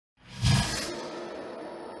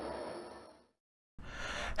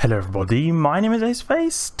Hello everybody, my name is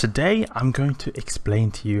Aceface. Today I'm going to explain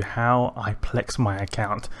to you how I plex my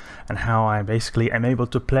account and how I basically am able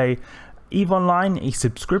to play EVE Online, a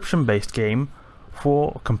subscription based game,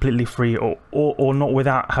 for completely free or not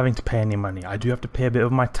without having to pay any money. I do have to pay a bit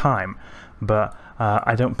of my time, but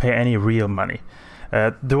I don't pay any real money.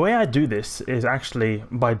 The way I do this is actually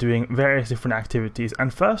by doing various different activities.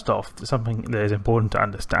 And first off, something that is important to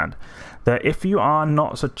understand, that if you are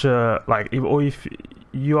not such a if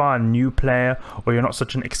you are a new player or you're not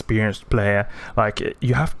such an experienced player,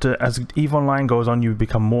 you have to, as EVE Online goes on, you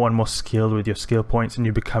become more and more skilled with your skill points and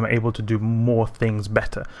you become able to do more things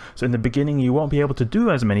better. So in the beginning you won't be able to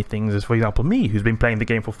do as many things as, for example, me, who's been playing the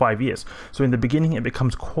game for 5 years. So in the beginning it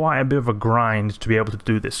becomes quite a bit of a grind to be able to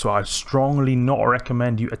do this. So I strongly not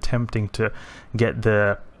recommend you attempting to get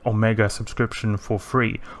the Omega subscription for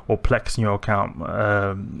free or plexing your account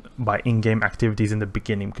by in-game activities in the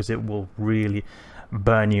beginning, because it will really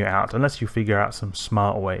burn you out unless you figure out some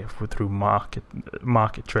smart way through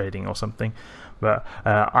market trading or something. But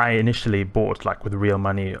I initially bought with real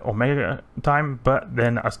money Omega time, but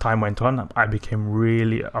then as time went on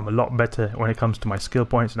I'm a lot better when it comes to my skill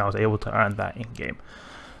points, and I was able to earn that in game.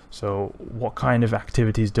 So what kind of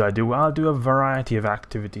activities do I do? Well, I'll do a variety of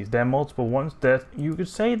activities. There are multiple ones that you could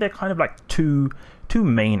say they're kind of like two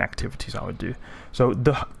main activities I would do. So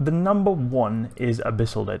the number one is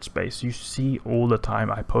Abyssal Dead Space. You see all the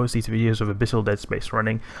time I post these videos of Abyssal Dead Space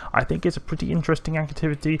running. I think it's a pretty interesting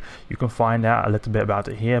activity. You can find out a little bit about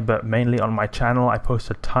it here, but mainly on my channel I post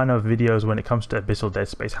a ton of videos when it comes to Abyssal Dead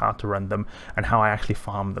Space, how to run them and how I actually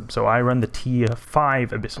farm them. So I run the tier 5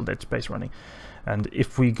 Abyssal Dead Space running. And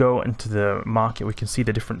if we go into the market, we can see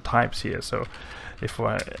the different types here. So if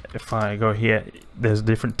I go here, there's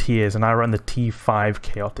different tiers, and I run the T5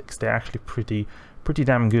 Chaotix. They're actually pretty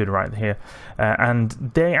damn good right here, and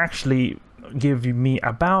they actually give me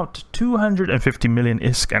about 250 million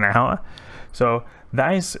ISK an hour. So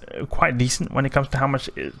that is quite decent when it comes to how much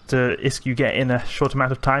ISK you get in a short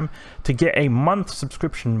amount of time. To get a month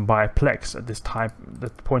subscription by Plex at this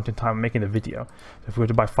point in time I'm making the video, so if we were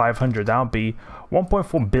to buy 500, that would be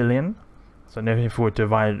 1.4 billion. So now if we were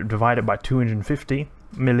to divide it by 250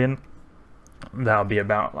 million, that would be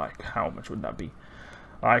about, how much would that be?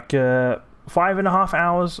 5.5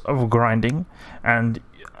 hours of grinding. And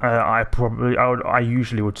I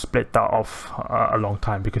usually would split that off a long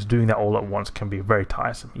time, because doing that all at once can be very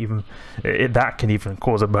tiresome. That can even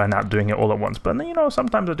cause a burnout doing it all at once. But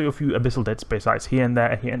sometimes I do a few Abyssal Dead Space sites here and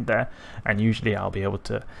there, and usually I'll be able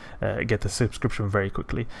to get the subscription very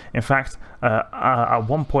quickly. In fact, at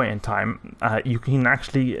one point in time, I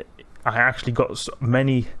actually got so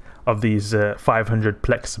many of these 500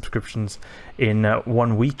 Plex subscriptions in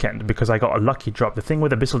one weekend, because I got a lucky drop. The thing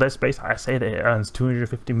with Abyssal Dead Space, I say that it earns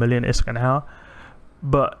 250 million ISK an hour,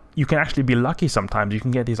 but you can actually be lucky sometimes. You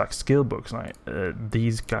can get these skill books.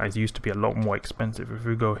 These guys used to be a lot more expensive. If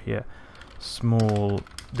we go here, small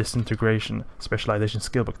disintegration specialization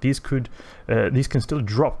skill book, these can still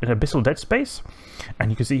drop in Abyssal Dead Space,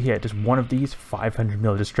 and you can see here just one of these 500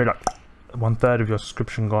 mil, just straight up 1/3 of your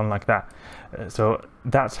subscription gone like that. So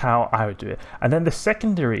that's how I would do it. And then the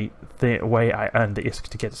secondary way I earn the ISK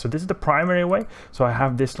to get it. So this is the primary way. So I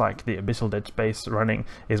have this, the Abyssal Dead Space running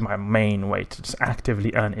is my main way to just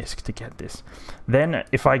actively earn ISK to get this. Then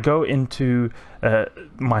if I go into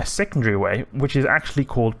my secondary way, which is actually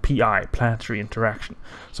called PI, Planetary Interaction.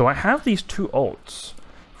 So I have these two alts.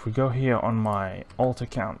 If we go here on my alt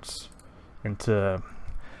accounts into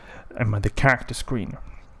the character screen,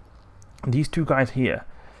 these two guys here,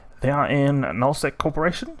 they are in Nullsec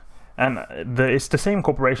Corporation, and it's the same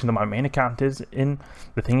corporation that my main account is in.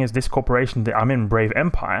 The thing is, this corporation that I'm in, Brave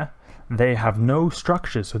Empire, they have no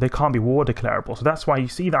structures, so they can't be war declarable. So that's why you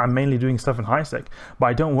see that I'm mainly doing stuff in HighSec, but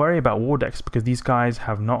I don't worry about war decks, because these guys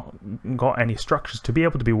have not got any structures to be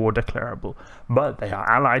able to be war declarable. But they are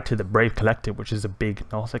allied to the Brave Collective, which is a big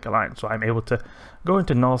Nullsec alliance, so I'm able to go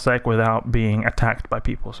into Nullsec without being attacked by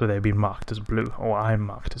people. So they've been marked as blue, or I'm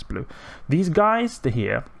marked as blue. These guys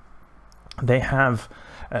here, they have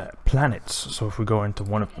planets. So if we go into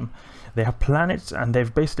one of them, they have planets, and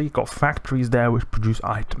they've basically got factories there which produce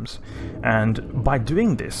items. And by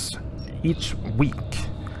doing this each week,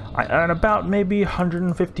 I earn about maybe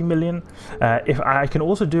 150 million. If I can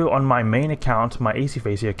also do it on my main account, my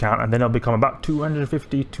Aceface account, and then it'll become about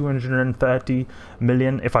 250, 230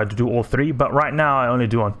 million if I do all three. But right now I only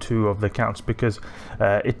do on 2 of the accounts, because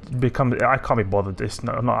I can't be bothered. This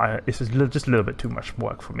is just a little bit too much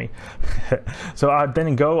work for me. So I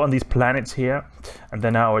then go on these planets here, and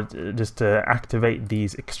then I would just activate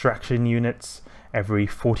these extraction units every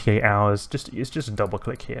 48 hours. It's just a double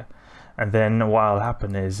click here, and then what will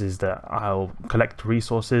happen is that I'll collect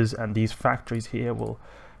resources, and these factories here will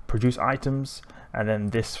produce items, and then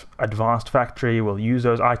this advanced factory will use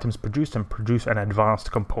those items produced and produce an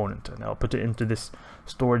advanced component, and I'll put it into this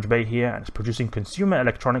storage bay here, and it's producing consumer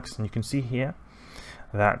electronics. And you can see here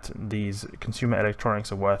that these consumer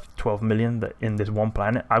electronics are worth 12 million in this one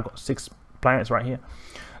planet. I've got 6 planets right here,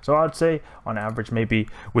 so I'd say on average, maybe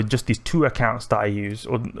with just these 2 accounts that I use,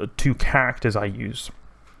 or 2 characters I use,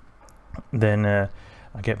 then I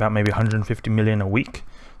get about maybe 150 million a week.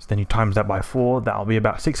 So then you times that by 4, that'll be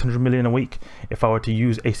about 600 million a week. If I were to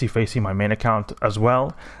use AC Facey, my main account as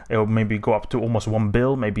well, it will maybe go up to almost 1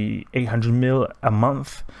 bill, maybe 800 mil a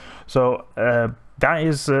month. So that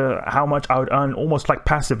is how much I would earn, almost like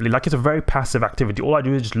passively. Like, it's a very passive activity. All I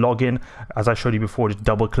do is just log in, as I showed you before, just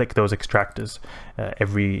double click those extractors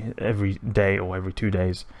every day or every 2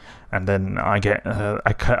 days, and then I get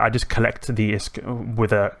I just collect the ISK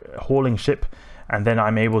with a hauling ship, and then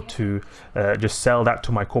I'm able to just sell that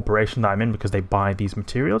to my corporation that I'm in, because they buy these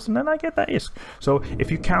materials, and then I get that ISK. So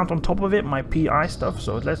if you count on top of it my PI stuff,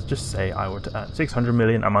 so let's just say I would earn 600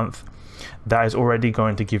 million a month, that is already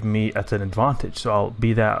going to give me at an advantage. So I'll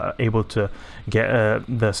be there able to get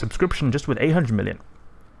the subscription just with 800 million.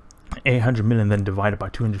 800 million then divided by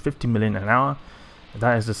 250 million an hour.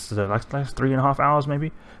 That is just like 3.5 hours,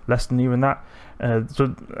 maybe less than even that.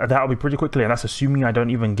 So that'll be pretty quickly, and that's assuming I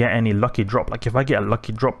don't even get any lucky drop. Like, if I get a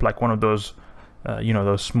lucky drop, like one of those you know,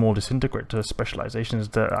 those small disintegrator specializations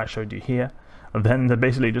that I showed you here, then they're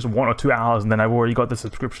basically just 1 or 2 hours, and then I've already got the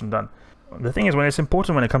subscription done. The thing is, when it's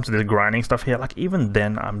important when it comes to this grinding stuff here, like even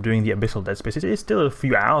then I'm doing the Abyssal Dead Space, it's still a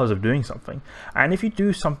few hours of doing something. And if you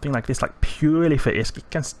do something like this, like purely for ISK, it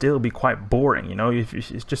can still be quite boring, you know. If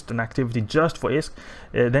it's just an activity just for ISK,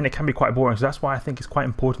 then it can be quite boring. So that's why I think it's quite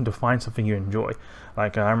important to find something you enjoy.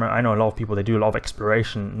 Like I know a lot of people, they do a lot of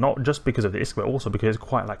exploration, not just because of the ISK, but also because it's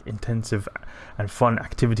quite like intensive and fun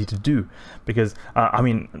activity to do. Because I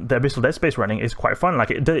mean, the Abyssal Dead Space running is quite fun. Like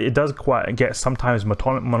it does quite get sometimes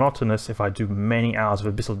monotonous if I do many hours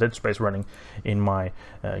of Abyssal Dead Space running in my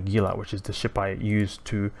Gila, which is the ship I use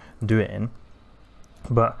to do it in.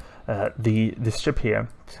 But this ship here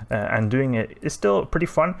and doing it is still pretty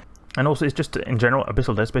fun. And also, it's just in general,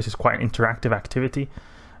 Abyssal Dead Space is quite an interactive activity.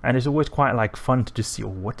 And it's always quite like fun to just see, oh,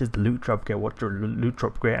 what does the loot drop get, what's your loot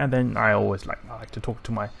drop get. And then I always like to talk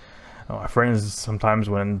to my friends sometimes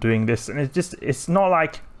when doing this, and it's not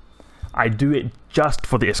like I do it just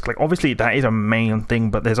for the ISK. Like, obviously that is a main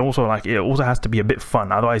thing, but there's also like, it also has to be a bit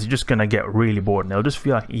fun, otherwise you're just gonna get really bored, and it'll just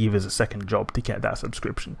feel like Eve is a second job to get that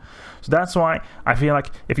subscription. So that's why I feel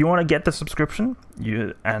like if you want to get the subscription,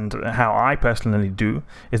 and how I personally do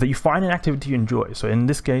is that you find an activity you enjoy. So in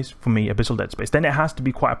this case, for me, Abyssal Dead Space, then it has to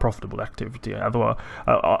be quite a profitable activity, otherwise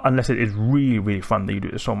unless it is really, really fun that you do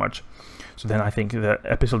it so much. So then I think the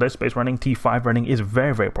Abyssal Dead Space running, T5 running, is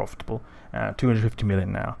very, very profitable. 250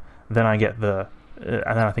 million now. Then I get the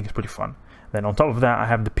and then I think it's pretty fun. Then on top of that, I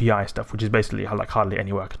have the PI stuff, which is basically like hardly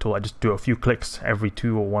any work at all. I just do a few clicks every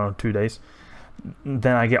 1 or 2 days.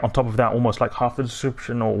 Then I get on top of that almost like half the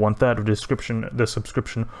subscription, or 1/3 of the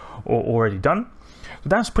subscription already done. So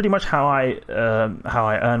that's pretty much how I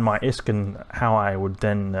earn my ISK, and how I would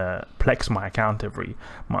then plex my account every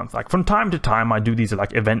month. Like from time to time, I do these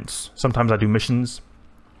like events. Sometimes I do missions,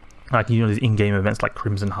 like, you know, these in-game events like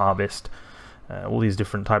Crimson Harvest. All these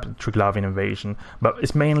different types of Triglavian Invasion, but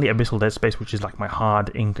it's mainly Abyssal Dead Space, which is like my hard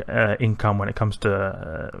income when it comes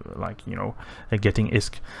to like, you know, getting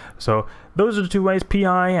ISK. So those are the 2 ways,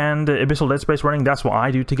 PI and Abyssal Dead Space running. That's what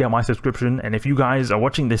I do to get my subscription. And if you guys are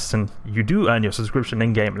watching this and you do earn your subscription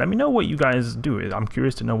in game, let me know what you guys do. I'm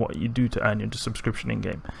curious to know what you do to earn your subscription in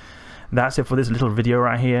game. That's it for this little video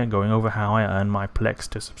right here, going over how I earn my plex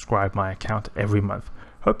to subscribe my account every month.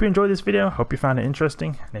 Hope you enjoyed this video, hope you found it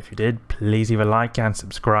interesting, and if you did, please leave a like and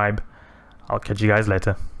subscribe. I'll catch you guys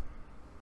later.